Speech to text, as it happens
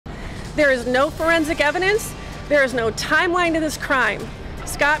There is no forensic evidence. There is no timeline to this crime.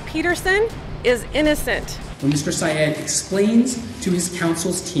 Scott Peterson is innocent. When Mr. Syed explains to his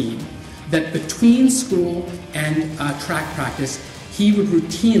counsel's team that between school and track practice, he would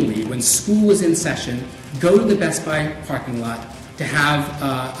routinely, when school was in session, go to the Best Buy parking lot to have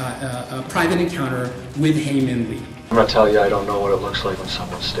a private encounter with Hae Min Lee. I'm going to tell you, I don't know what it looks like when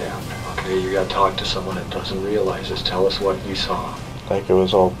someone's stabbed. Okay, you got to talk to someone that doesn't realize this. Tell us what you saw. Like it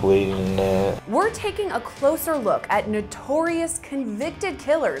was all bleeding in there. We're taking a closer look at notorious convicted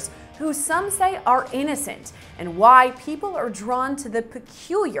killers who some say are innocent and why people are drawn to the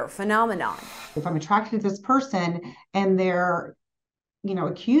peculiar phenomenon. If I'm attracted to this person and they're,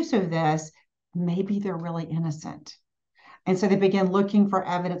 accused of this, maybe they're really innocent. And so they begin looking for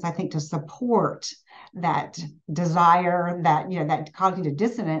evidence, I think, to support that desire, that cognitive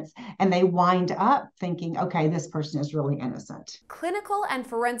dissonance, and they wind up thinking, okay, this person is really innocent. Clinical and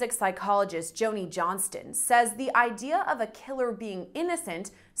forensic psychologist Joni Johnston says the idea of a killer being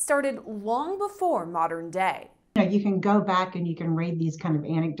innocent started long before modern day. You can go back and you can read these kind of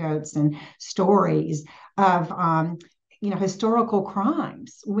anecdotes and stories of historical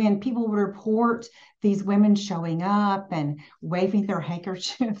crimes when people would report these women showing up and waving their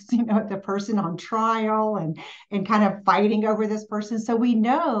handkerchiefs, at the person on trial and kind of fighting over this person. So we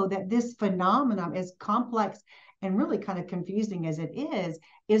know that this phenomenon, as complex and really kind of confusing as it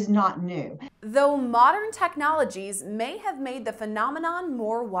is not new. Though modern technologies may have made the phenomenon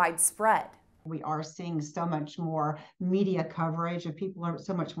more widespread. We are seeing so much more media coverage and people are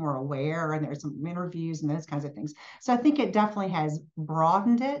so much more aware, and there's some interviews and those kinds of things. So I think it definitely has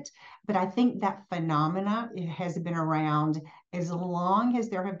broadened it, but I think that phenomena has been around as long as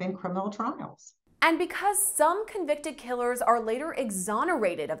there have been criminal trials. And because some convicted killers are later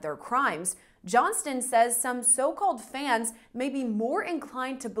exonerated of their crimes, Johnston says some so-called fans may be more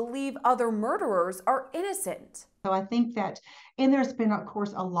inclined to believe other murderers are innocent. So I think that, and there's been, of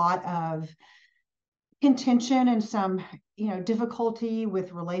course, a lot of contention and some, difficulty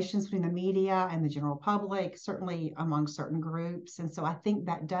with relations between the media and the general public, certainly among certain groups. And so I think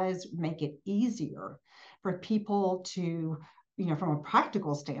that does make it easier for people to, from a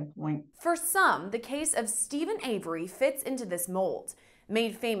practical standpoint. For some, the case of Stephen Avery fits into this mold.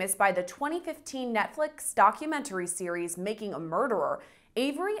 Made famous by the 2015 Netflix documentary series Making a Murderer,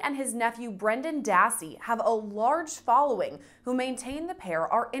 Avery and his nephew Brendan Dassey have a large following who maintain the pair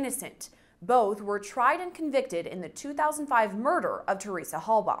are innocent. Both were tried and convicted in the 2005 murder of Teresa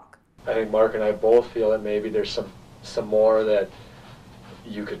Halbach. I think Mark and I both feel that maybe there's some more that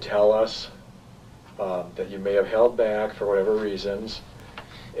you could tell us that you may have held back for whatever reasons.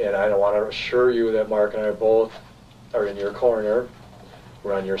 And I want to assure you that Mark and I both are in your corner.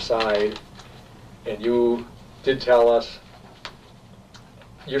 We're on your side. And you did tell us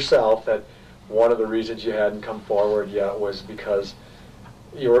yourself that one of the reasons you hadn't come forward yet was because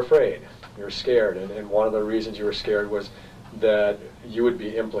you were afraid, you were scared, and one of the reasons you were scared was that you would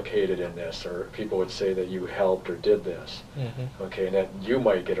be implicated in this, or people would say that you helped or did this, okay, and that you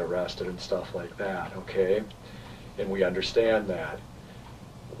might get arrested and stuff like that, okay, and we understand that.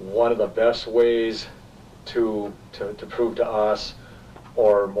 One of the best ways to prove to us,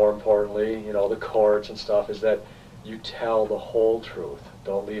 or more importantly, the courts and stuff, is that you tell the whole truth.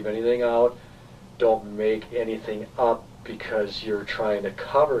 Don't leave anything out. Don't make anything up because you're trying to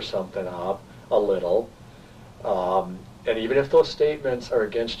cover something up a little. And even if those statements are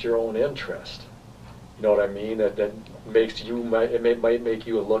against your own interest, you know what I mean? That makes you, it might make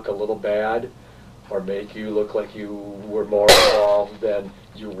you look a little bad, or make you look like you were more involved than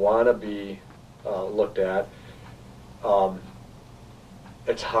you want to be looked at.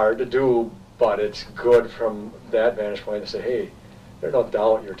 It's hard to do, but it's good from that vantage point to say, hey, there's no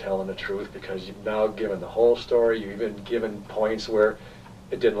doubt you're telling the truth because you've now given the whole story. You've even given points where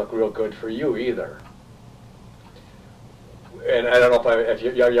it didn't look real good for you either. And I don't know if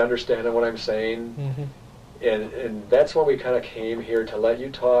you understand what I'm saying. And that's why we kind of came here, to let you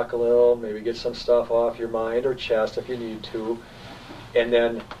talk a little, maybe get some stuff off your mind or chest if you need to, and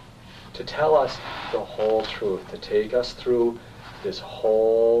then to tell us the whole truth, to take us through this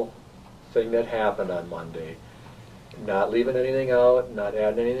whole thing that happened on Monday. Not leaving anything out, not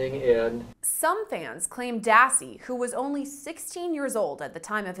adding anything in. Some fans claim Dassey, who was only 16 years old at the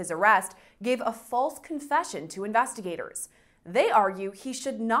time of his arrest, gave a false confession to investigators. They argue he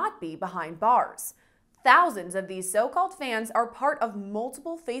should not be behind bars. Thousands of these so-called fans are part of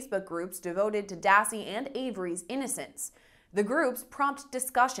multiple Facebook groups devoted to Dassey and Avery's innocence. The groups prompt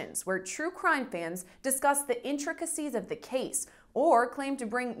discussions where true crime fans discuss the intricacies of the case or claim to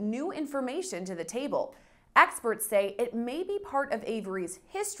bring new information to the table. Experts say it may be part of Avery's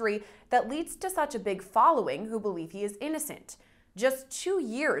history that leads to such a big following who believe he is innocent. Just 2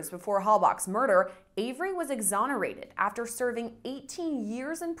 years before Halbach's murder, Avery was exonerated after serving 18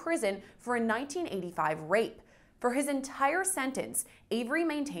 years in prison for a 1985 rape. For his entire sentence, Avery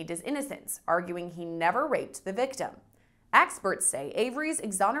maintained his innocence, arguing he never raped the victim. Experts say Avery's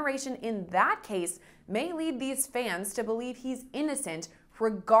exoneration in that case may lead these fans to believe he's innocent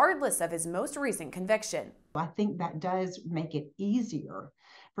regardless of his most recent conviction. I think that does make it easier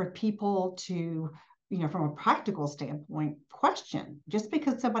for people to, from a practical standpoint, question. Just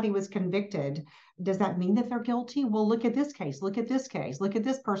because somebody was convicted, does that mean that they're guilty? Well, look at this case, look at this case, look at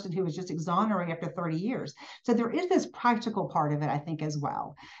this person who was just exonerated after 30 years. So there is this practical part of it, I think, as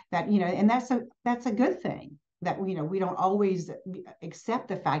well, that, and that's a good thing. That we don't always accept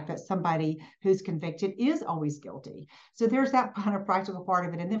the fact that somebody who's convicted is always guilty. So there's that kind of practical part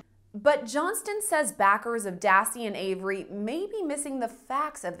of it. And then, but Johnston says backers of Dassey and Avery may be missing the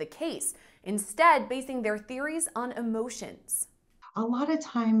facts of the case, instead basing their theories on emotions. A lot of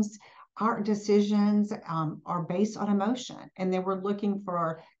times our decisions are based on emotion, and then we're looking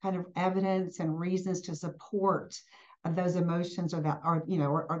for kind of evidence and reasons to support those emotions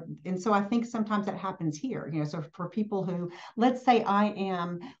and so I think sometimes that happens here, so for people who, let's say I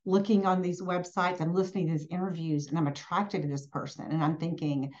am looking on these websites, I'm listening to these interviews and I'm attracted to this person and I'm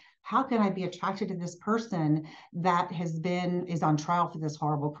thinking, how can I be attracted to this person that is on trial for this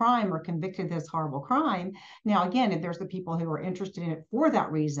horrible crime or convicted of this horrible crime? Now, again, if there's the people who are interested in it for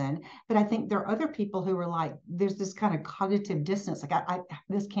that reason, but I think there are other people who are like, there's this kind of cognitive dissonance, like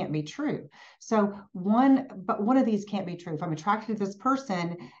this can't be true. So one of these can't be true. If I'm attracted to this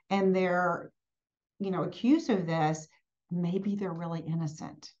person and they're, accused of this, maybe they're really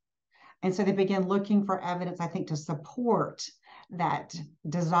innocent. And so they begin looking for evidence, I think, to support that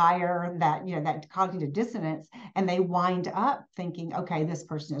desire, that cognitive dissonance, and they wind up thinking, okay, this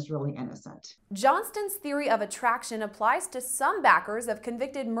person is really innocent. Johnston's theory of attraction applies to some backers of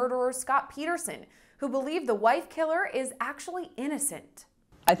convicted murderer Scott Peterson, who believe the wife killer is actually innocent.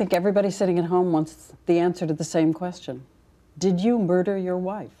 I think everybody sitting at home wants the answer to the same question. Did you murder your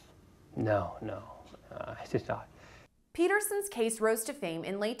wife? No, I did not. Peterson's case rose to fame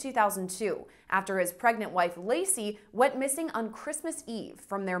in late 2002 after his pregnant wife Lacey went missing on Christmas Eve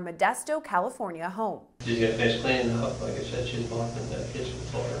from their Modesto, California home. She's gonna finish cleaning up. Like I said, she's mopping the kitchen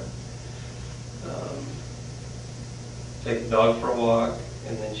floor. Take the dog for a walk,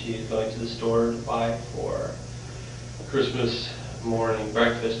 and then she's going to the store to buy for Christmas morning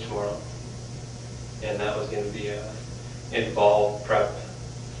breakfast tomorrow. And that was going to be involved prep.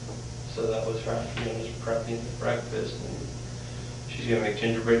 So that was her, just prepping the breakfast, and she's gonna make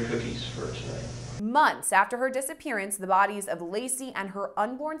gingerbread cookies for tonight. Months after her disappearance, the bodies of Lacey and her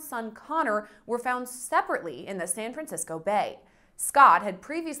unborn son Connor were found separately in the San Francisco Bay. Scott had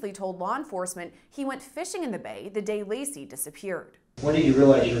previously told law enforcement he went fishing in the bay the day Lacey disappeared. When did you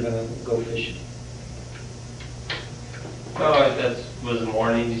realize you were gonna go fishing? Oh, that was a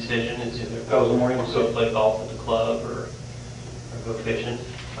morning decision. It's either go play golf at the club or go fishing.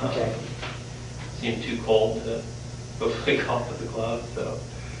 Okay. Seemed too cold to go play golf at the club, so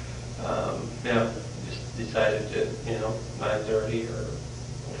just decided to, 9:30 or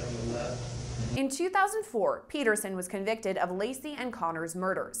whatever than that. In 2004, Peterson was convicted of Lacey and Connor's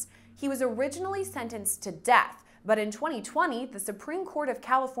murders. He was originally sentenced to death, but in 2020, the Supreme Court of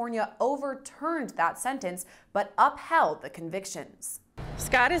California overturned that sentence but upheld the convictions.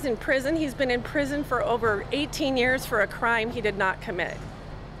 Scott is in prison. He's been in prison for over 18 years for a crime he did not commit.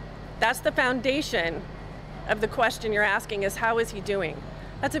 That's the foundation of the question you're asking, is how is he doing?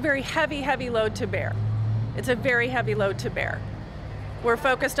 That's a very heavy, heavy load to bear. It's a very heavy load to bear. We're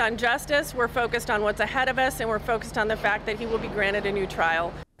focused on justice, we're focused on what's ahead of us, and we're focused on the fact that he will be granted a new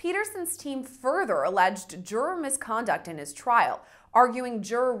trial. Peterson's team further alleged juror misconduct in his trial, arguing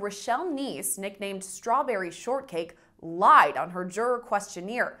juror Rochelle Neese, nicknamed Strawberry Shortcake, lied on her juror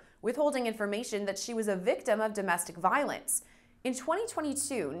questionnaire, withholding information that she was a victim of domestic violence. In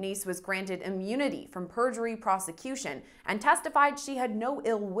 2022, Neese was granted immunity from perjury prosecution and testified she had no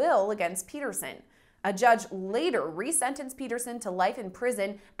ill will against Peterson. A judge later resentenced Peterson to life in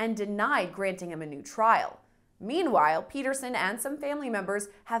prison and denied granting him a new trial. Meanwhile, Peterson and some family members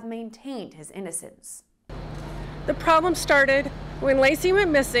have maintained his innocence. The problem started when Lacey went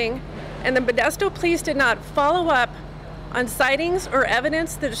missing and the Modesto police did not follow up on sightings or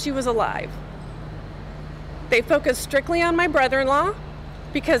evidence that she was alive. They focused strictly on my brother-in-law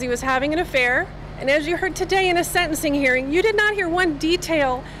because he was having an affair. And as you heard today in a sentencing hearing, you did not hear one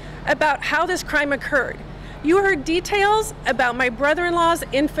detail about how this crime occurred. You heard details about my brother-in-law's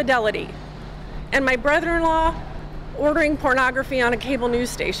infidelity. and my brother-in-law ordering pornography on a cable news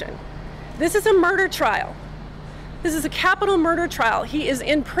station. This is a murder trial. This is a capital murder trial. He is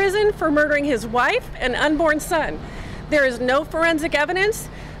in prison for murdering his wife and unborn son. There is no forensic evidence.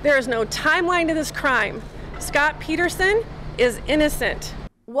 There is no timeline to this crime. Scott Peterson is innocent.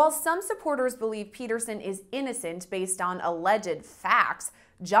 While some supporters believe Peterson is innocent based on alleged facts,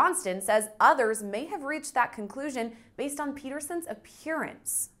 Johnston says others may have reached that conclusion based on Peterson's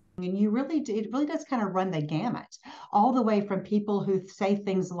appearance. And it really does kind of run the gamut, all the way from people who say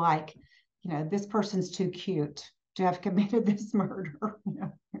things like, you know, this person's too cute to have committed this murder. You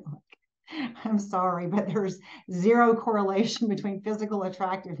know, like, I'm sorry, but there's zero correlation between physical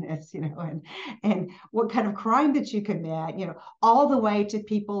attractiveness, you know, and what kind of crime that you commit, you know, all the way to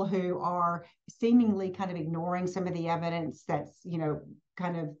people who are seemingly kind of ignoring some of the evidence that's, you know,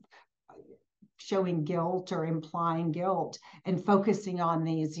 kind of showing guilt or implying guilt and focusing on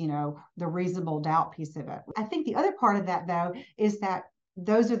these, you know, the reasonable doubt piece of it. I think the other part of that, though, is that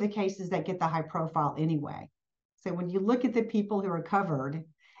those are the cases that get the high profile anyway. So when you look at the people who are covered,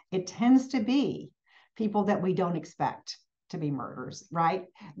 it tends to be people that we don't expect to be murderers, right?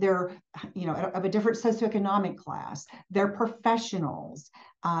 They're, you know, of a different socioeconomic class. They're professionals.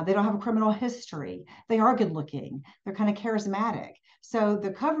 They don't have a criminal history. They are good looking. They're kind of charismatic. So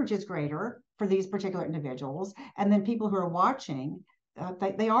the coverage is greater for these particular individuals. And then people who are watching,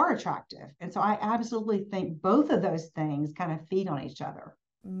 they are attractive. And so I absolutely think both of those things kind of feed on each other.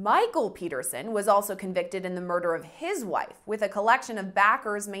 Michael Peterson was also convicted in the murder of his wife, with a collection of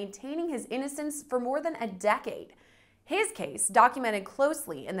backers maintaining his innocence for more than a decade. His case documented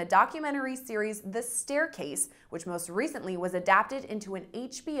closely in the documentary series The Staircase, which most recently was adapted into an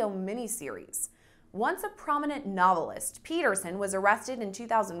HBO miniseries. Once a prominent novelist, Peterson was arrested in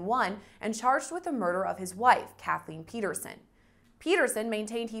 2001 and charged with the murder of his wife, Kathleen Peterson. Peterson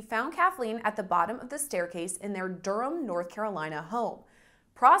maintained he found Kathleen at the bottom of the staircase in their Durham, North Carolina home.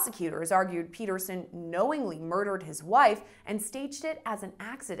 Prosecutors argued Peterson knowingly murdered his wife and staged it as an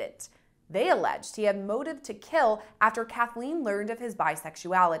accident. They alleged he had motive to kill after Kathleen learned of his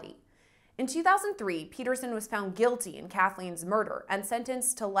bisexuality. In 2003, Peterson was found guilty in Kathleen's murder and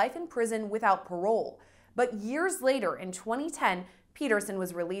sentenced to life in prison without parole. But years later, in 2010, Peterson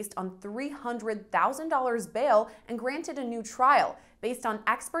was released on $300,000 bail and granted a new trial based on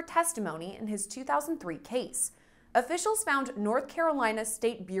expert testimony in his 2003 case. Officials found North Carolina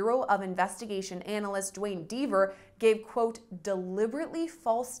State Bureau of Investigation analyst Dwayne Deaver gave, quote, deliberately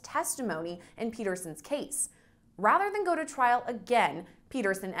false testimony in Peterson's case. Rather than go to trial again,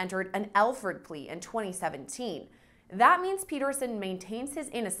 Peterson entered an Alford plea in 2017. That means Peterson maintains his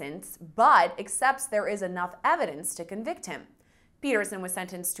innocence, but accepts there is enough evidence to convict him. Peterson was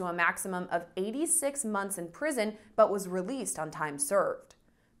sentenced to a maximum of 86 months in prison, but was released on time served.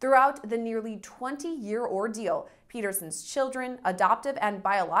 Throughout the nearly 20-year ordeal, Peterson's children, adoptive and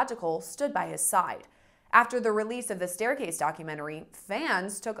biological, stood by his side. After the release of the Staircase documentary,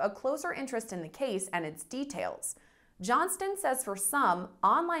 fans took a closer interest in the case and its details. Johnston says for some,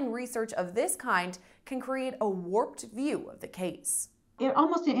 online research of this kind can create a warped view of the case.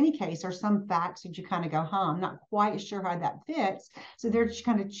 Almost in any case, are some facts that you kind of go, I'm not quite sure how that fits. So they're just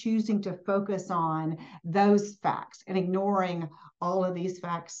kind of choosing to focus on those facts and ignoring all of these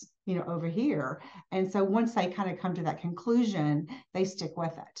facts, you know, over here. And so once they kind of come to that conclusion, they stick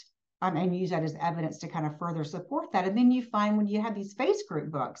with it. And use that as evidence to kind of further support that. And then you find when you have these face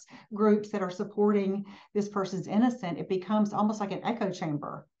group books, groups that are supporting this person's innocent, it becomes almost like an echo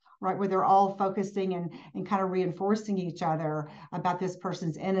chamber, right? Where they're all focusing and kind of reinforcing each other about this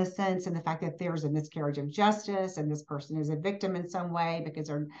person's innocence and the fact that there's a miscarriage of justice and this person is a victim in some way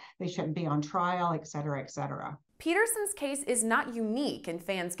because they shouldn't be on trial, et cetera, et cetera. Peterson's case is not unique in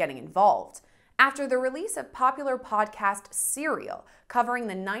fans getting involved. After the release of popular podcast Serial, covering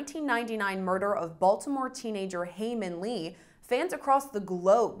the 1999 murder of Baltimore teenager Hayman Lee, fans across the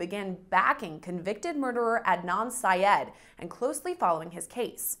globe began backing convicted murderer Adnan Syed and closely following his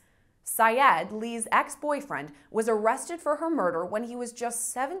case. Syed, Lee's ex-boyfriend, was arrested for her murder when he was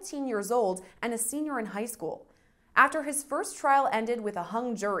just 17 years old and a senior in high school. After his first trial ended with a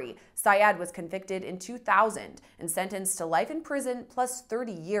hung jury, Syed was convicted in 2000 and sentenced to life in prison plus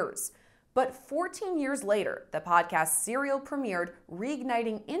 30 years. But 14 years later, the podcast Serial premiered,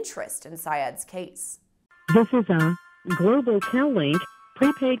 reigniting interest in Syed's case. This is a Global Tel-Link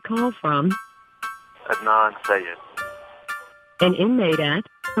prepaid call from Adnan Syed, an inmate at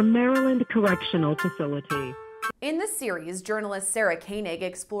a Maryland correctional facility. In the series, journalist Sarah Koenig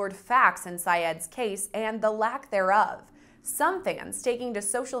explored facts in Syed's case and the lack thereof. Some fans taking to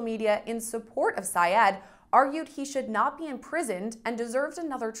social media in support of Syed argued he should not be imprisoned and deserved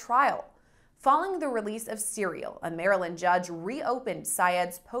another trial. Following the release of Serial, a Maryland judge reopened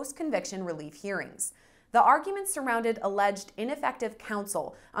Syed's post-conviction relief hearings. The arguments surrounded alleged ineffective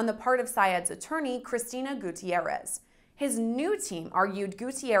counsel on the part of Syed's attorney, Cristina Gutierrez. His new team argued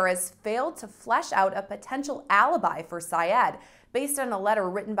Gutierrez failed to flesh out a potential alibi for Syed based on a letter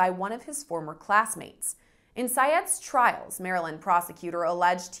written by one of his former classmates. In Syed's trials, Maryland prosecutor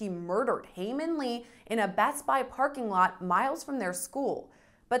alleged he murdered Hae-Min Lee in a Best Buy parking lot miles from their school.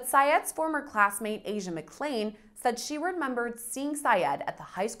 But Syed's former classmate, Asia McClain, said she remembered seeing Syed at the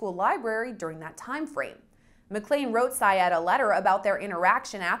high school library during that time frame. McClain wrote Syed a letter about their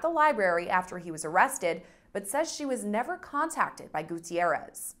interaction at the library after he was arrested, but says she was never contacted by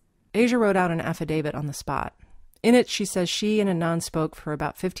Gutierrez. Asia wrote out an affidavit on the spot. In it, she says she and Anand spoke for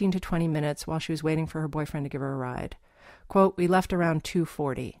about 15 to 20 minutes while she was waiting for her boyfriend to give her a ride. Quote, "We left around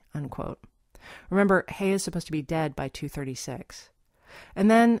 2:40, unquote. Remember, Hay is supposed to be dead by 2:36.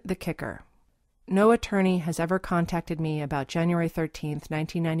 And then the kicker. No attorney has ever contacted me about January 13th,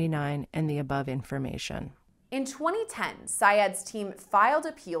 1999 and the above information." In 2010, Syed's team filed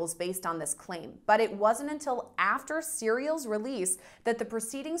appeals based on this claim, but it wasn't until after Serial's release that the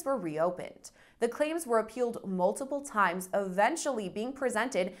proceedings were reopened. The claims were appealed multiple times, eventually being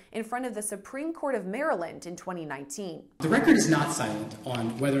presented in front of the Supreme Court of Maryland in 2019. The record is not silent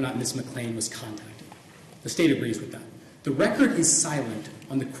on whether or not Ms. McClain was contacted. The state agrees with that. The record is silent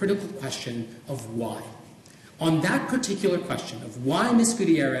on the critical question of why. On that particular question of why Ms.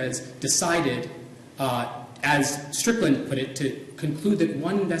 Gutierrez decided, as Strickland put it, to conclude that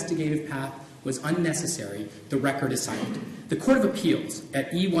one investigative path was unnecessary, the record is silent. The Court of Appeals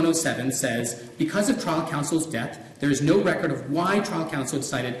at E107 says, because of trial counsel's death, there is no record of why trial counsel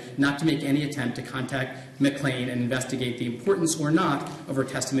decided not to make any attempt to contact McClain and investigate the importance or not of her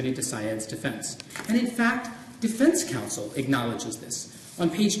testimony to Syed's defense. And in fact, defense counsel acknowledges this. On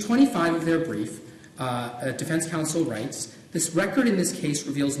page 25 of their brief, defense counsel writes, "This record in this case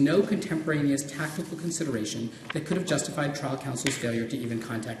reveals no contemporaneous tactical consideration that could have justified trial counsel's failure to even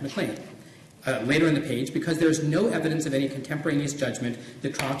contact McClain." Later in the page, because there is no evidence of any contemporaneous judgment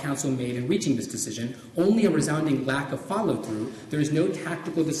that trial counsel made in reaching this decision, only a resounding lack of follow-through, there is no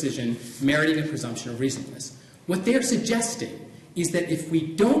tactical decision meriting a presumption of reasonableness. What they're suggesting is that if we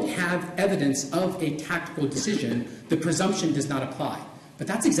don't have evidence of a tactical decision, the presumption does not apply. But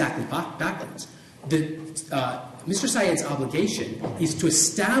that's exactly backwards. Mr. Syed's obligation is to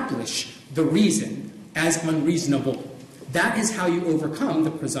establish the reason as unreasonable. That is how you overcome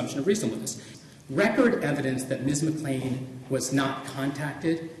the presumption of reasonableness. Record evidence that Ms. McClain was not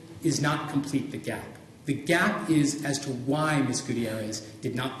contacted is not complete the gap. The gap is as to why Ms. Gutierrez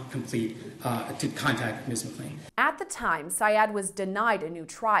did not complete to contact Ms. McClain. At the time, Syed was denied a new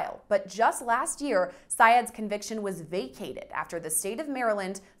trial, but just last year, Syed's conviction was vacated after the state of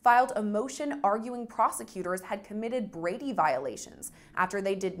Maryland filed a motion arguing prosecutors had committed Brady violations after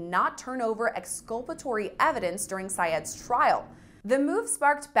they did not turn over exculpatory evidence during Syed's trial. The move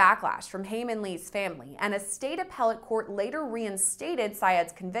sparked backlash from Hae-Min Lee's family, and a state appellate court later reinstated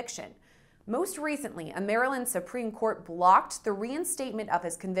Syed's conviction. Most recently, a Maryland Supreme Court blocked the reinstatement of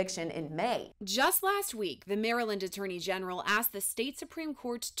his conviction in May. Just last week, the Maryland Attorney General asked the state Supreme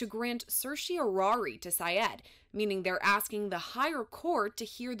Court to grant certiorari to Syed, meaning they're asking the higher court to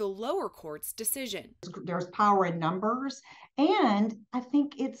hear the lower court's decision. There's power in numbers, and I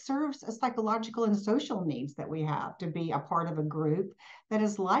think it serves a psychological and social needs that we have to be a part of a group that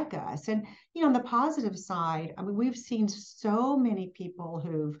is like us. And, on the positive side, I mean, we've seen so many people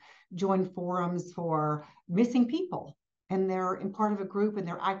who've joined forums for missing people, and they're in part of a group and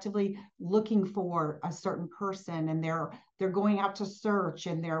they're actively looking for a certain person, and they're going out to search,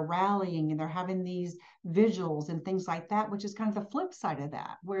 and they're rallying, and they're having these vigils and things like that, which is kind of the flip side of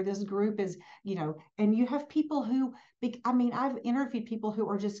that, where this group is, and you have people who, I've interviewed people who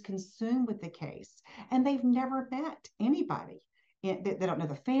are just consumed with the case, and they've never met anybody. They don't know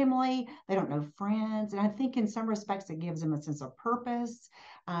the family, they don't know friends. And I think in some respects, it gives them a sense of purpose.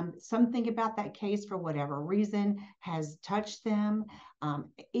 Something about that case, for whatever reason, has touched them.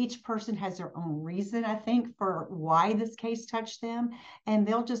 Each person has their own reason, I think, for why this case touched them. And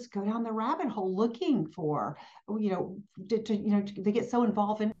they'll just go down the rabbit hole looking for, they get so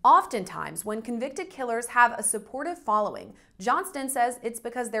involved in. Oftentimes, when convicted killers have a supportive following, Johnston says it's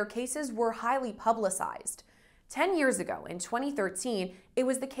because their cases were highly publicized. 10 years ago, in 2013, it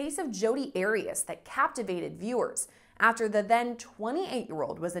was the case of Jodi Arias that captivated viewers after the then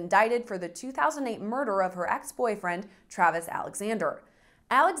 28-year-old was indicted for the 2008 murder of her ex-boyfriend, Travis Alexander.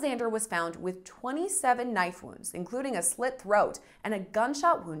 Alexander was found with 27 knife wounds, including a slit throat and a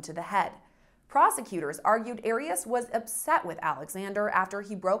gunshot wound to the head. Prosecutors argued Arias was upset with Alexander after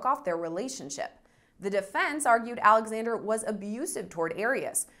he broke off their relationship. The defense argued Alexander was abusive toward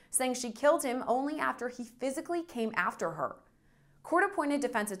Arias, saying she killed him only after he physically came after her. Court-appointed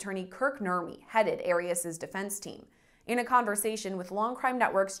defense attorney Kirk Nurmi headed Arias' defense team. In a conversation with Law&Crime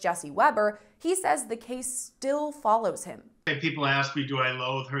Network's Jesse Weber, he says the case still follows him. People ask me, do I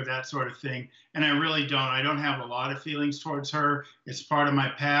loathe her, that sort of thing, and I really don't. I don't have a lot of feelings towards her. It's part of my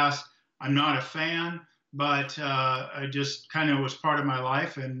past. I'm not a fan, but I just kind of was part of my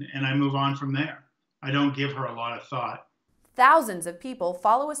life, and I move on from there. I don't give her a lot of thought. Thousands of people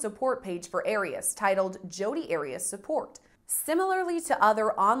follow a support page for Arias titled Jodi Arias Support. Similarly to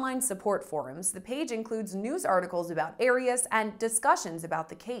other online support forums, the page includes news articles about Arias and discussions about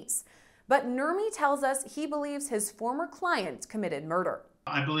the case. But Nurmi tells us he believes his former client committed murder.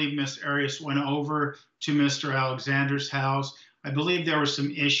 I believe Miss Arias went over to Mr. Alexander's house. I believe there were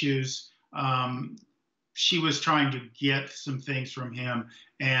some issues. She was trying to get some things from him,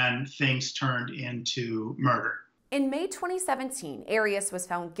 and things turned into murder. In May 2017, Arias was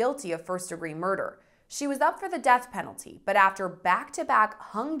found guilty of first-degree murder. She was up for the death penalty, but after back-to-back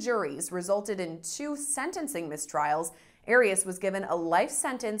hung juries resulted in 2 sentencing mistrials, Arias was given a life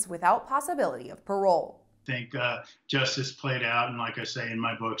sentence without possibility of parole. I think justice played out, and like I say in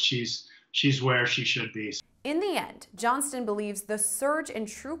my book, she's where she should be. In the end, Johnston believes the surge in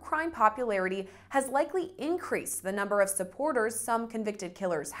true crime popularity has likely increased the number of supporters some convicted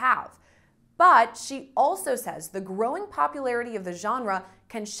killers have. But she also says the growing popularity of the genre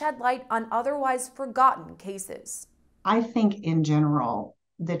can shed light on otherwise forgotten cases. I think in general,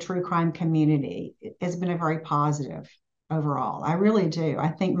 the true crime community has been a very positive overall. I really do. I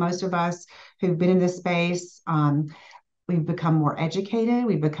think most of us who've been in this space, we've become more educated,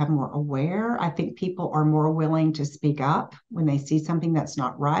 we've become more aware. I think people are more willing to speak up when they see something that's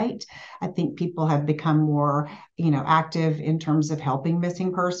not right. I think people have become more, active in terms of helping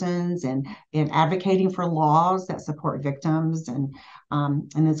missing persons and advocating for laws that support victims and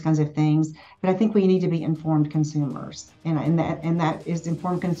those kinds of things. But I think we need to be informed consumers, and that is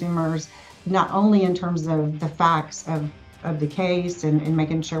informed consumers not only in terms of the facts of the case and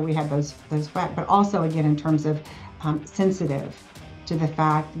making sure we have those facts, but also again in terms of sensitive to the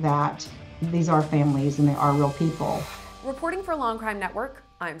fact that these are families and they are real people. Reporting for Law&Crime Network,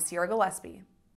 I'm Sierra Gillespie.